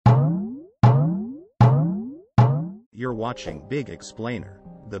You're watching Big Explainer,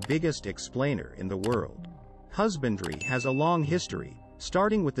 the biggest explainer in the world. Husbandry has a long history,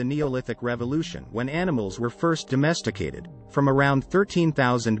 starting with the Neolithic Revolution when animals were first domesticated, from around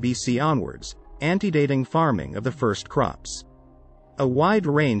 13,000 BC onwards, antedating farming of the first crops. A wide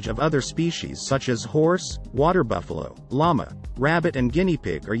range of other species such as horse, water buffalo, llama, rabbit and guinea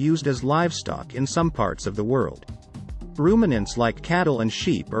pig are used as livestock in some parts of the world. Ruminants like cattle and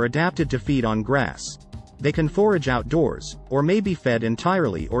sheep are adapted to feed on grass. They can forage outdoors, or may be fed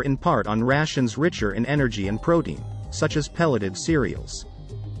entirely or in part on rations richer in energy and protein, such as pelleted cereals.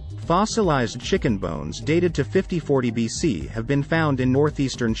 Fossilized chicken bones dated to 5040 BC have been found in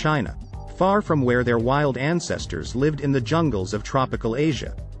northeastern China, far from where their wild ancestors lived in the jungles of tropical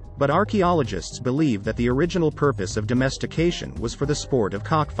Asia. But archaeologists believe that the original purpose of domestication was for the sport of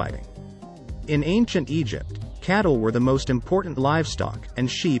cockfighting. In ancient Egypt, cattle were the most important livestock, and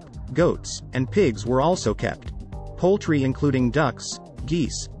sheep, goats, and pigs were also kept. Poultry including ducks,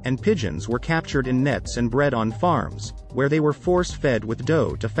 geese, and pigeons were captured in nets and bred on farms, where they were force-fed with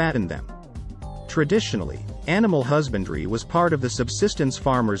dough to fatten them. Traditionally, animal husbandry was part of the subsistence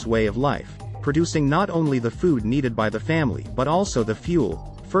farmer's way of life, producing not only the food needed by the family but also the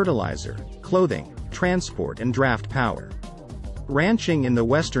fuel, fertilizer, clothing, transport and draft power. Ranching in the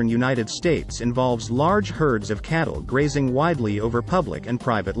western United States involves large herds of cattle grazing widely over public and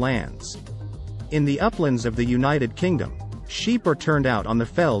private lands. In the uplands of the United Kingdom, sheep are turned out on the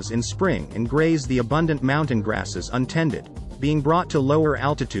fells in spring and graze the abundant mountain grasses untended, being brought to lower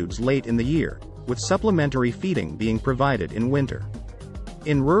altitudes late in the year, with supplementary feeding being provided in winter.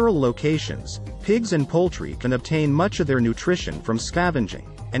 In rural locations, pigs and poultry can obtain much of their nutrition from scavenging,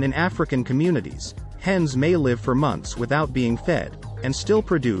 and in African communities, hens may live for months without being fed, and still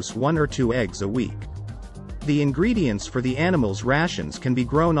produce 1 or 2 eggs a week. The ingredients for the animals' rations can be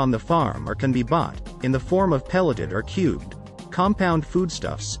grown on the farm or can be bought, in the form of pelleted or cubed, compound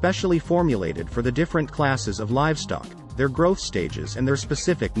foodstuffs specially formulated for the different classes of livestock, their growth stages and their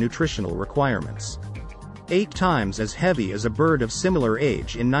specific nutritional requirements. 8 times as heavy as a bird of similar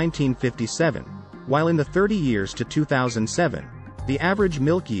age in 1957, while in the 30 years to 2007, the average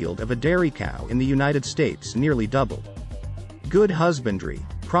milk yield of a dairy cow in the United States nearly doubled. Good husbandry,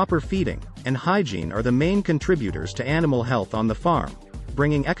 proper feeding, and hygiene are the main contributors to animal health on the farm,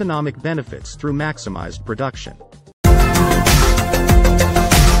 bringing economic benefits through maximized production.